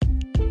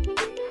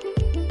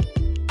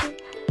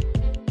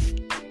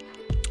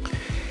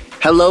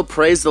Hello,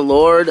 praise the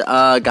Lord.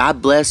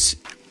 God bless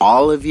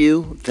all of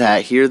you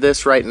that hear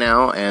this right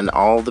now and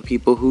all the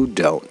people who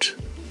don't.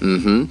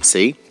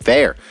 See?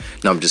 Fair.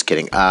 No, I'm just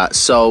kidding.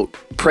 So,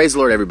 praise the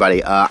Lord,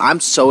 everybody. I'm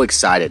so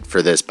excited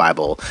for this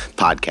Bible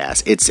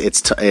podcast.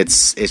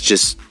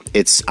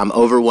 I'm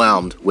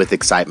overwhelmed with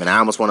excitement. I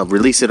almost want to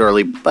release it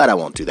early, but I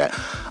won't do that.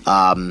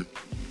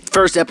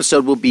 First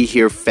episode will be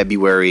here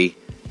February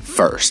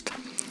 1st.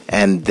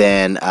 And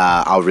then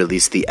I'll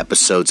release the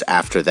episodes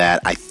after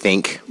that, I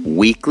think,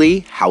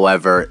 weekly.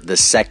 However, the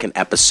second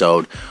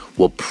episode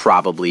will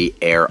probably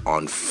air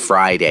on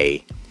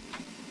Friday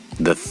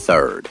the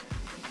 3rd.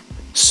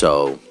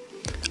 So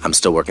I'm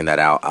still working that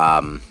out,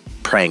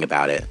 praying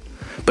about it.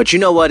 But you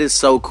know what is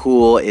so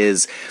cool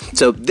is,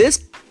 so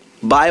this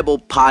Bible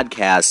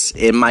podcast,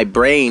 in my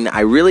brain,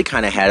 I really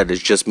kind of had it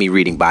as just me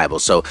reading Bible.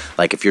 So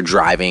like if you're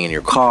driving in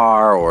your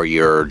car or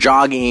you're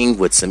jogging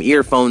with some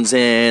earphones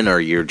in,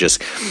 or you're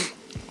just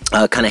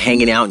kind of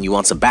hanging out and you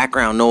want some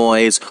background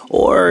noise,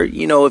 or,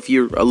 you know, if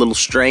you're a little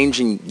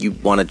strange and you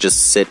want to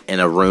just sit in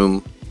a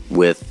room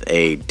with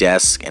a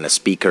desk and a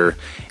speaker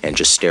and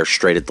just stare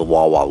straight at the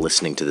wall while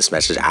listening to this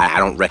message. I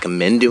don't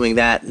recommend doing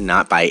that,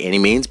 not by any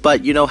means,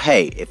 but you know,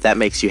 hey, if that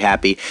makes you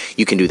happy,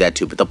 you can do that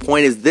too. But the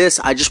point is this,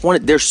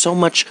 there's so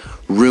much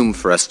room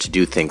for us to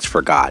do things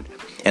for God.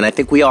 And I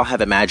think we all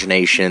have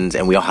imaginations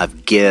and we all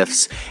have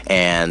gifts,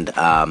 and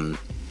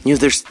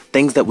there's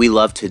things that we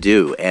love to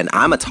do. And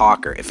I'm a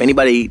talker. If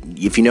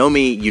you know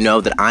me, you know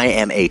that I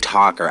am a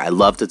talker. I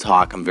love to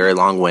talk. I'm very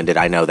long-winded.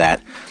 I know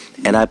that.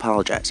 And I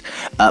apologize.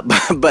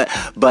 But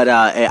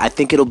I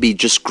think it'll be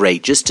just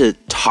great just to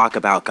talk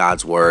about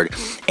God's word.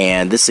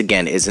 And this,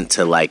 again, isn't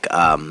to like,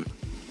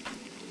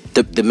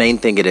 the main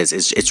thing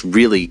it's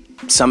really,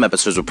 some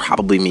episodes will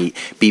probably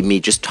be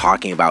me just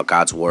talking about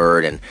God's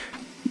word and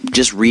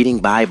just reading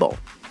Bible.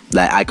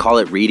 I call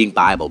it reading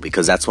Bible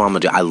because that's what I'm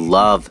going to do. I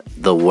love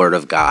the word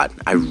of God.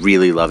 I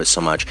really love it so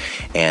much.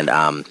 And,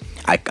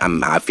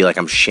 I feel like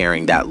I'm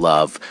sharing that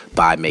love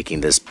by making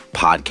this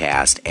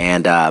podcast.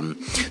 And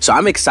so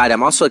I'm excited.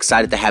 I'm also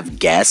excited to have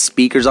guest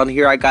speakers on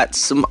here. I got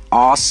some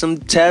awesome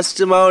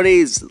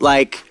testimonies.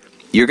 Like,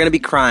 you're going to be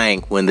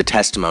crying when the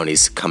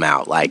testimonies come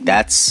out. Like,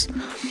 that's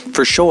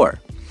for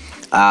sure.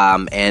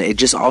 And it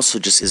just also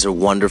just is a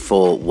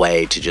wonderful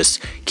way to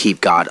just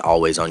keep God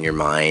always on your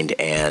mind,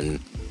 and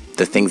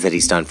the things that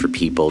he's done for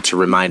people, to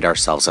remind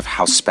ourselves of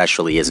how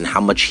special he is and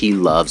how much he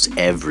loves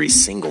every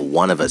single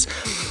one of us.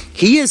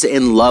 He is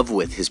in love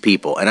with his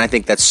people, and I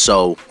think that's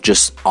so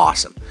just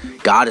awesome.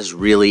 God is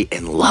really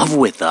in love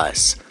with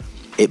us.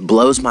 It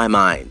blows my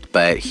mind,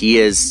 but he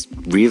is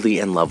really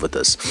in love with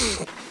us.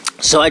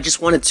 So I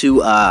just wanted to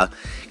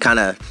kind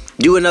of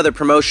do another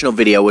promotional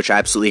video, which I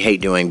absolutely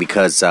hate doing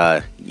because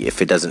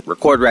if it doesn't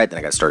record right, then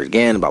I got to start it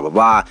again, blah, blah,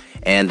 blah.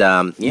 And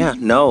I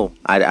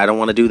don't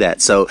want to do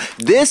that. So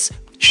this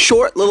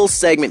short little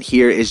segment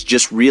here is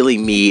just really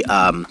me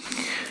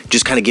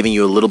just kind of giving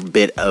you a little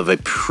bit of a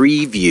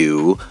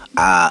preview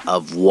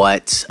of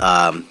what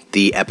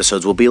the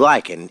episodes will be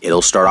like. And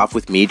it'll start off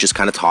with me just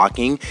kind of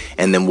talking,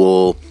 and then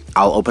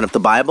I'll open up the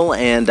Bible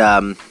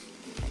and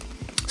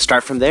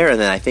start from there. And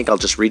then I think I'll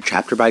just read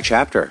chapter by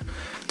chapter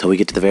till we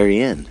get to the very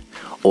end,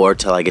 or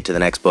till I get to the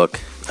next book,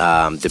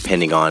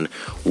 depending on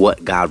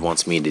what God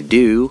wants me to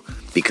do.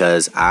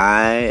 Because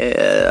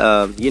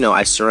I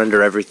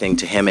surrender everything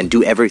to him and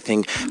do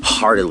everything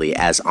heartily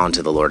as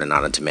unto the Lord and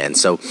not unto men.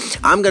 So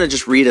I'm going to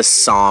just read a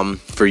psalm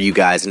for you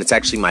guys, and it's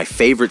actually my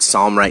favorite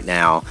psalm right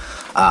now.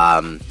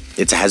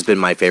 It has been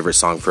my favorite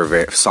psalm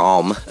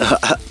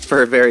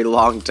for a very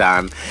long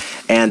time.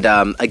 And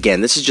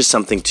again, this is just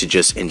something to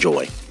just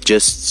enjoy.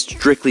 Just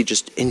strictly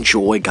just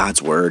enjoy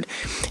God's word.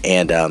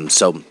 And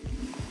so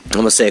I'm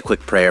going to say a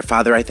quick prayer.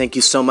 Father, I thank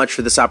you so much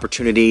for this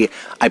opportunity.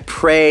 I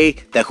pray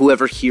that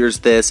whoever hears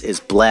this is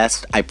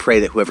blessed. I pray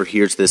that whoever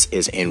hears this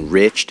is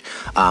enriched.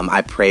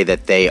 I pray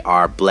that they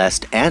are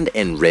blessed and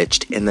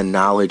enriched in the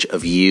knowledge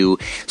of you,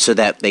 so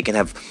that they can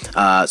have,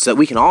 so that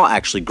we can all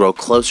actually grow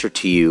closer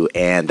to you,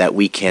 and that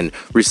we can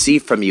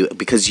receive from you,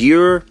 because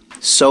you're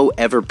so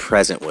ever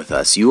present with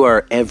us. You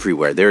are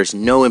everywhere. There is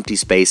no empty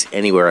space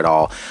anywhere at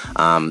all.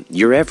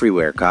 You're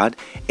everywhere, God.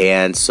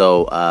 And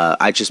so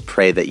I just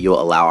pray that you'll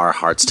allow our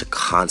hearts to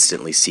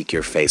constantly seek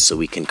your face, so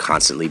we can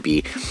constantly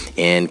be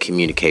in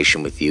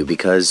communication with you,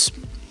 because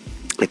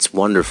it's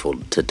wonderful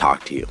to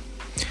talk to you.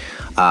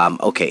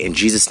 Okay, in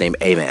Jesus' name,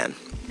 amen.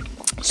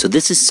 So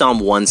this is Psalm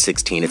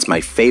 116. It's my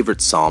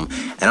favorite psalm,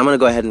 and I'm going to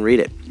go ahead and read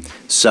it.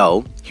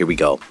 So here we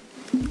go.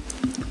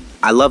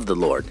 I love the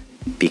Lord,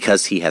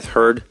 because he hath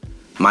heard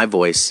my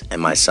voice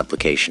and my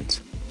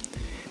supplications.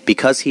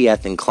 Because he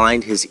hath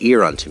inclined his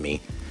ear unto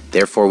me,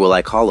 therefore will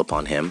I call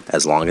upon him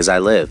as long as I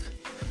live.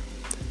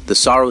 The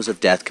sorrows of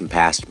death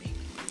compassed me,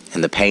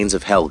 and the pains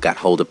of hell got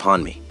hold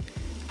upon me.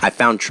 I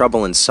found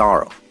trouble and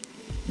sorrow.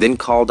 Then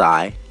called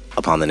I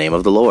upon the name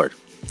of the Lord.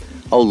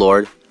 O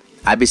Lord,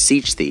 I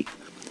beseech thee,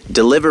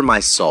 deliver my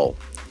soul.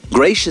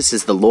 Gracious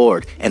is the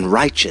Lord, and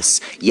righteous.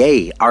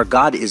 Yea, our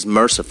God is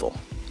merciful.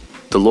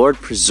 The Lord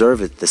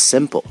preserveth the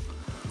simple.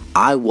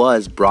 I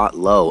was brought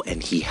low,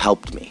 and he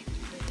helped me.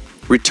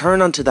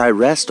 Return unto thy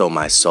rest, O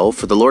my soul,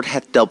 for the Lord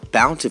hath dealt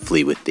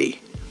bountifully with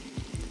thee.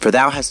 For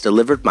thou hast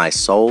delivered my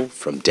soul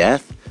from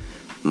death,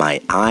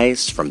 my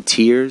eyes from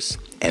tears,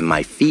 and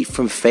my feet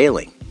from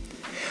failing.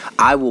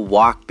 I will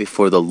walk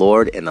before the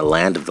Lord in the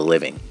land of the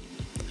living.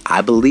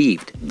 I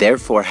believed,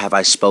 therefore have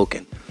I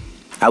spoken.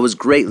 I was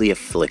greatly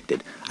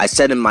afflicted. I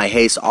said in my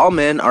haste, all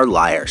men are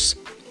liars.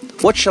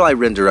 What shall I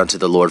render unto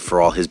the Lord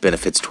for all his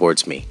benefits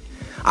towards me?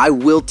 I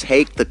will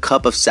take the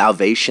cup of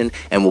salvation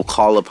and will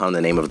call upon the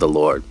name of the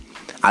Lord.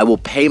 I will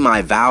pay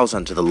my vows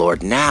unto the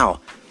Lord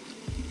now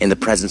in the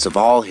presence of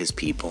all his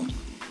people.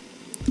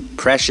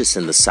 Precious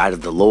in the sight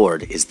of the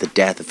Lord is the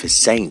death of his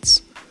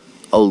saints.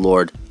 O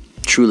Lord,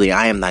 truly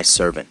I am thy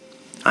servant.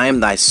 I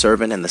am thy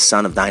servant and the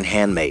son of thine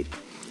handmaid.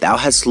 Thou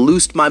hast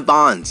loosed my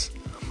bonds.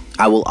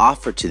 I will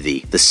offer to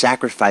thee the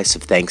sacrifice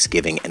of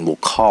thanksgiving and will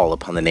call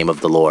upon the name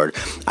of the Lord.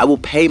 I will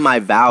pay my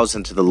vows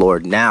unto the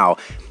Lord now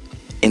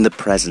in the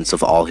presence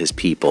of all his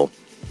people,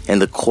 in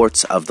the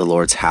courts of the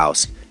Lord's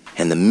house,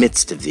 in the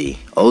midst of thee,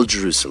 O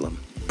Jerusalem.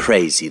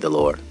 Praise ye the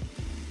Lord.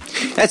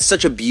 That's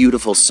such a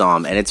beautiful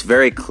psalm, and it's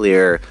very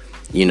clear,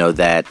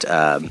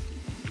 that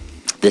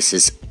this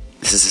is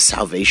a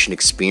salvation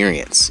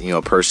experience.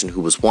 A person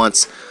who was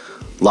once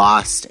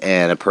lost,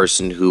 and a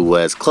person who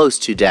was close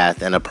to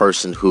death, and a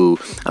person who,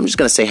 I'm just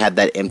going to say, had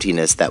that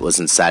emptiness that was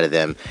inside of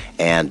them,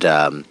 and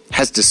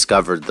has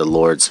discovered the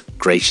Lord's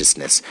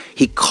graciousness.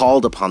 He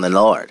called upon the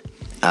Lord,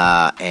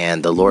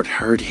 and the Lord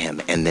heard him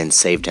and then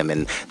saved him.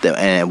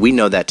 And we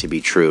know that to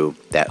be true,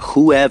 that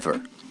whosoever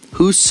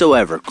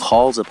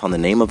calls upon the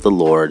name of the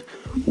Lord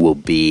will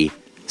be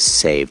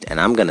saved.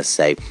 And I'm going to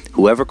say,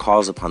 whoever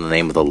calls upon the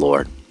name of the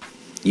Lord,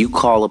 you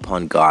call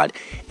upon God,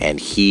 and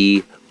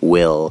he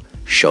will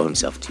show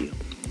himself to you.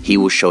 He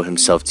will show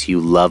himself to you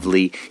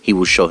lovely. He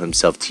will show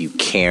himself to you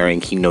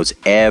caring. He knows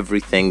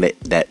everything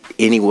that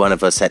any one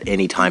of us at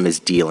any time is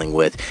dealing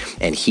with,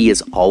 and he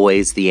is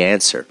always the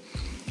answer.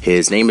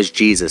 His name is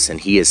Jesus, and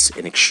he is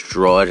an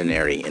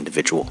extraordinary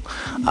individual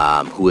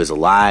who is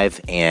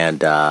alive,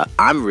 and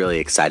I'm really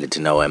excited to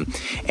know him,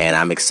 and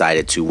I'm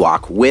excited to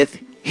walk with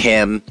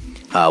him,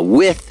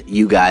 with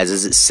you guys,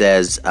 as it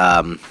says,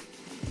 I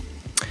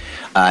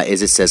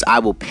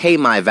will pay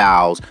my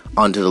vows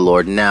unto the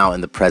Lord now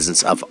in the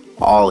presence of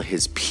all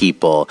his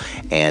people.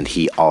 And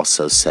he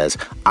also says,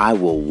 I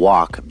will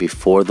walk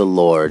before the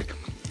Lord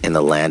in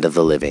the land of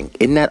the living.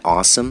 Isn't that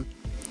awesome?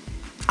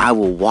 I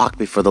will walk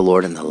before the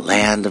Lord in the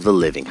land of the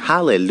living.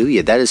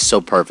 Hallelujah. That is so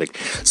perfect.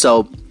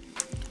 So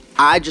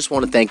I just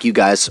want to thank you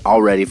guys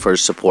already for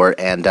support,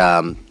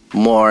 and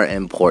more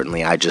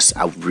importantly, I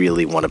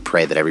really want to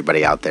pray that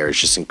everybody out there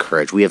is just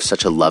encouraged. We have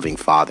such a loving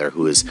Father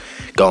who's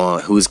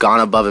gone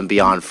above and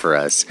beyond for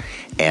us,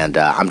 and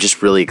I'm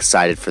just really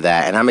excited for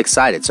that. And I'm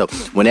excited. So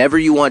whenever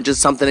you want just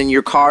something in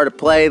your car to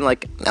play,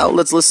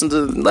 let's listen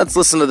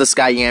to this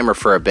guy yammer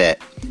for a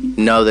bit.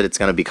 Know that it's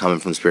going to be coming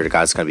from the Spirit of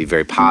God. It's going to be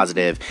very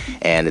positive,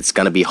 and it's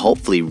going to be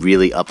hopefully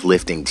really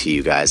uplifting to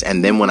you guys.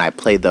 And then when I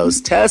play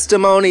those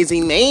testimonies,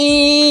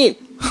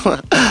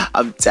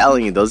 I'm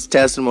telling you, those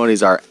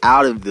testimonies are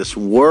out of this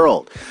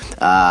world,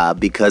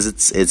 because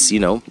it's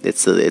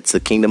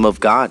the kingdom of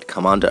God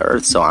come onto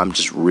earth. So I'm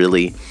just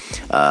really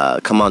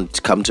come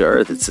to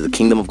earth. It's the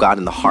kingdom of God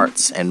in the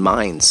hearts and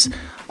minds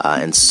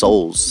and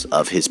souls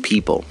of his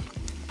people,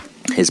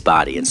 his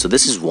body. And so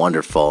this is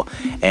wonderful.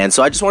 And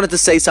so I just wanted to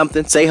say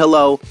something, say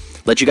hello,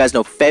 let you guys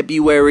know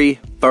February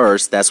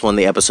 1st, that's when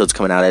the episode's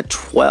coming out at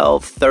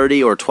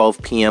 12:30 or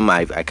 12 p.m.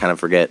 I kind of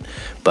forget,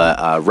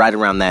 but right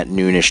around that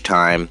noonish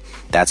time,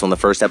 that's when the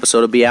first episode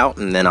will be out,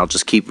 and then I'll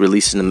just keep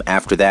releasing them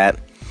after that.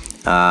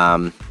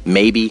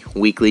 Maybe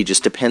weekly,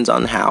 just depends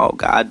on how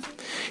God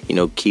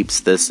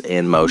keeps this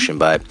in motion.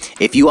 But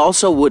if you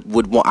also would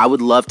want, I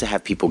would love to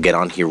have people get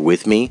on here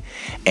with me,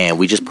 and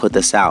we just put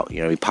this out.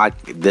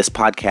 This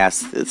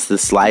podcast, it's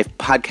this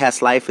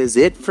podcast life is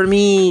it for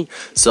me.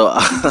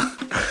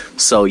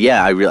 So,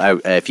 yeah,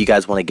 if you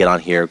guys want to get on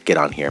here, get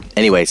on here.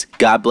 Anyways,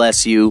 God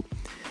bless you,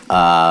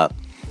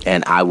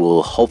 and I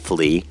will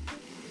hopefully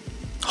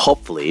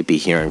be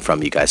hearing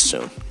from you guys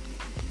soon.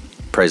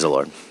 Praise the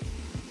Lord.